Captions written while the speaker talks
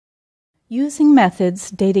Using methods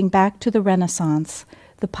dating back to the Renaissance,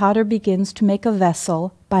 the potter begins to make a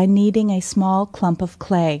vessel by kneading a small clump of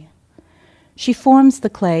clay. She forms the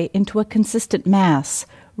clay into a consistent mass,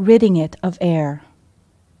 ridding it of air.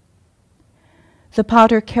 The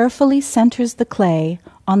potter carefully centers the clay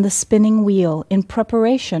on the spinning wheel in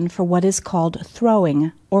preparation for what is called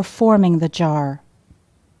throwing or forming the jar.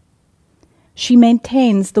 She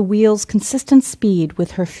maintains the wheel's consistent speed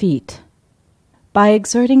with her feet. By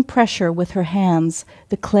exerting pressure with her hands,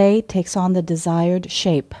 the clay takes on the desired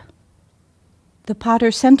shape. The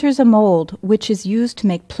potter centers a mold which is used to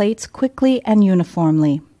make plates quickly and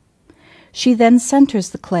uniformly. She then centers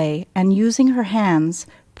the clay and, using her hands,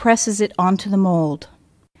 presses it onto the mold.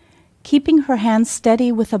 Keeping her hands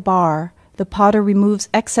steady with a bar, the potter removes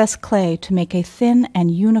excess clay to make a thin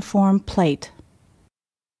and uniform plate.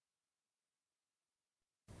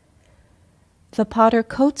 The potter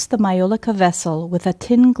coats the maiolica vessel with a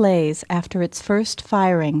tin glaze after its first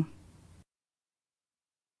firing.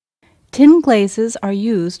 Tin glazes are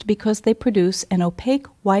used because they produce an opaque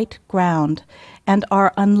white ground and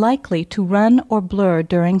are unlikely to run or blur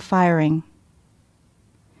during firing.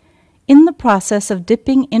 In the process of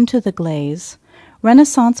dipping into the glaze,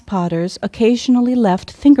 Renaissance potters occasionally left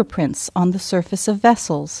fingerprints on the surface of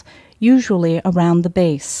vessels, usually around the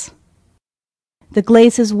base. The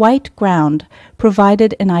glaze's white ground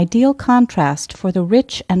provided an ideal contrast for the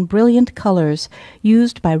rich and brilliant colors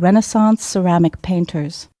used by Renaissance ceramic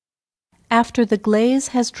painters. After the glaze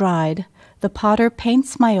has dried, the potter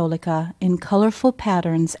paints maiolica in colorful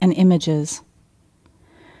patterns and images.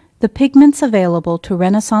 The pigments available to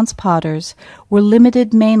Renaissance potters were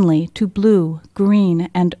limited mainly to blue, green,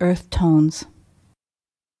 and earth tones.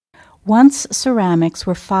 Once ceramics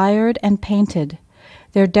were fired and painted,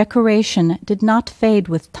 their decoration did not fade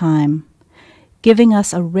with time, giving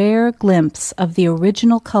us a rare glimpse of the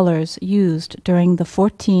original colors used during the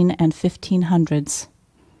 1400s and 1500s.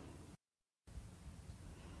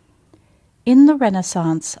 In the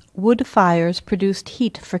Renaissance, wood fires produced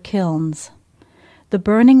heat for kilns. The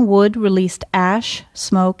burning wood released ash,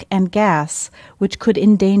 smoke, and gas, which could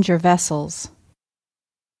endanger vessels.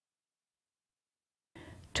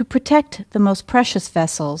 To protect the most precious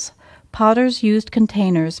vessels, potters used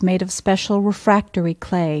containers made of special refractory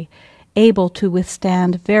clay, able to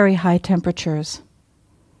withstand very high temperatures.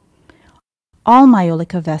 All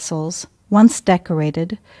maiolica vessels, once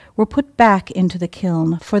decorated, were put back into the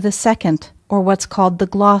kiln for the second, or what's called the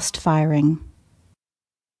glossed firing.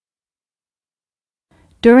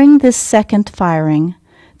 During this second firing,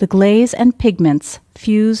 the glaze and pigments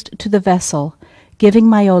fused to the vessel, giving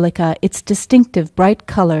maiolica its distinctive bright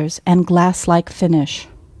colors and glass-like finish.